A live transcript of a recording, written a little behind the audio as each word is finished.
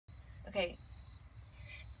Okay.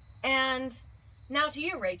 And now to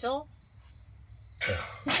you, Rachel.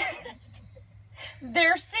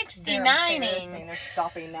 They're 69ing. They're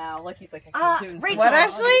stopping now. Look, he's like, I can't do it. Rachel. What,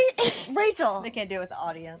 Ashley? Rachel. They can't do it with the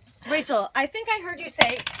audience. Rachel, I think I heard you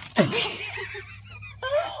say.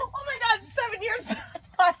 Oh my God! 7 years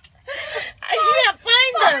back. I can't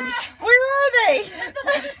find them. Where are they?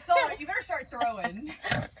 You better start throwing.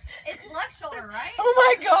 It's left shoulder, right? Oh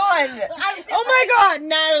my God! Oh my God!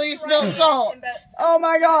 Natalie spilled salt. Oh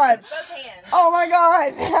my God! Both hands. Oh my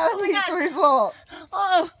God! Natalie threw salt.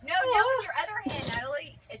 Oh No, with your other hand,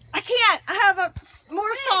 Natalie. I can't. I have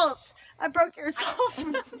more salt. I broke your salt.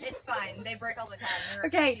 It's fine. They break all the time.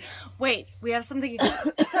 Okay, wait. We have something.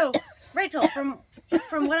 So, Rachel,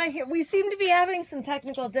 from what I hear, we seem to be having some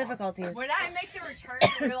technical difficulties. When I make the return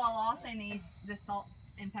to real law saying the salt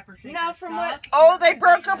and pepper shakers Now, from what? Oh, they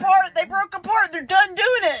broke apart. They broke apart. They're done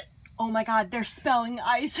doing it. Oh my God, they're spelling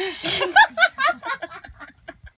ISIS.